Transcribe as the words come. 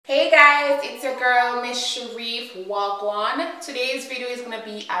Guys, it's your girl Miss Sharif Wagwan. Today's video is gonna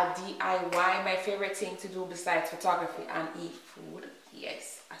be a DIY, my favorite thing to do besides photography and eat food.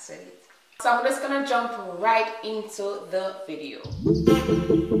 Yes, I said it. So I'm just gonna jump right into the video.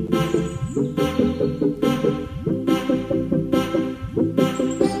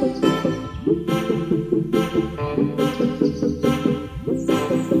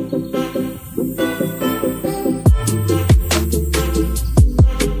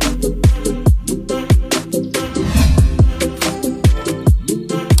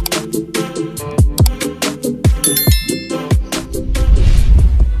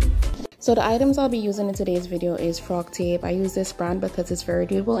 So the items I'll be using in today's video is frog tape. I use this brand because it's very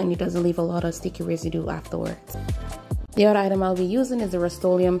durable and it doesn't leave a lot of sticky residue afterwards. The other item I'll be using is the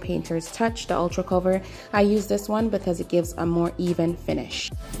Rust-Oleum Painter's Touch, the Ultra Cover. I use this one because it gives a more even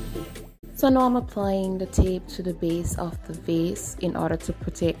finish. So now I'm applying the tape to the base of the vase in order to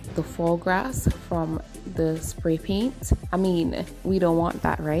protect the fall grass from the spray paint. I mean, we don't want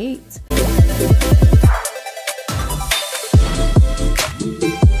that, right?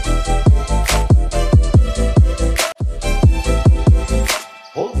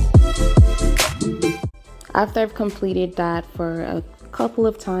 After I've completed that for a couple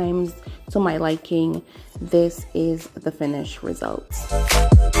of times to my liking, this is the finished result.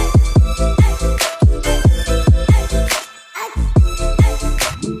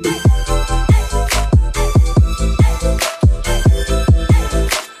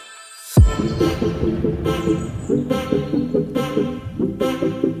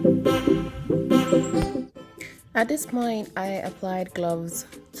 At this point, I applied gloves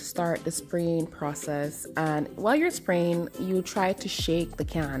to start the spraying process, and while you're spraying, you try to shake the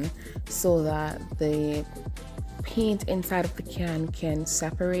can so that the paint inside of the can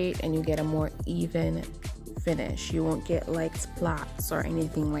separate and you get a more even finish. You won't get like splats or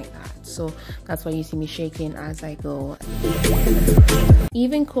anything like that. So that's why you see me shaking as I go.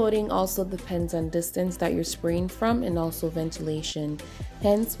 Even coating also depends on distance that you're spraying from and also ventilation,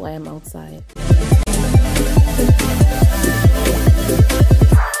 hence why I'm outside.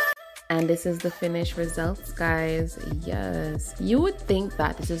 And this is the finished results, guys. Yes, you would think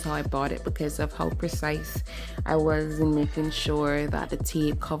that this is how I bought it because of how precise I was in making sure that the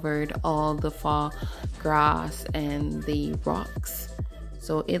tape covered all the fall grass and the rocks.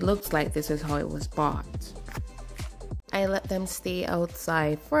 So it looks like this is how it was bought. I let them stay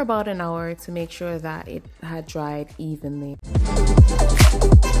outside for about an hour to make sure that it had dried evenly.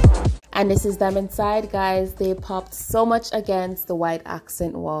 And this is them inside, guys. They popped so much against the white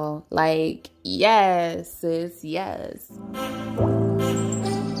accent wall. Like, yes, sis, yes.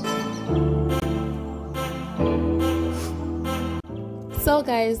 So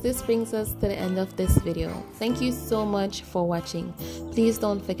guys, this brings us to the end of this video. Thank you so much for watching. Please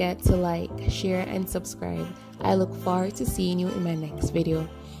don't forget to like, share, and subscribe. I look forward to seeing you in my next video.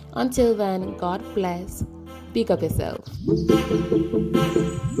 Until then, God bless. Pick up yourself.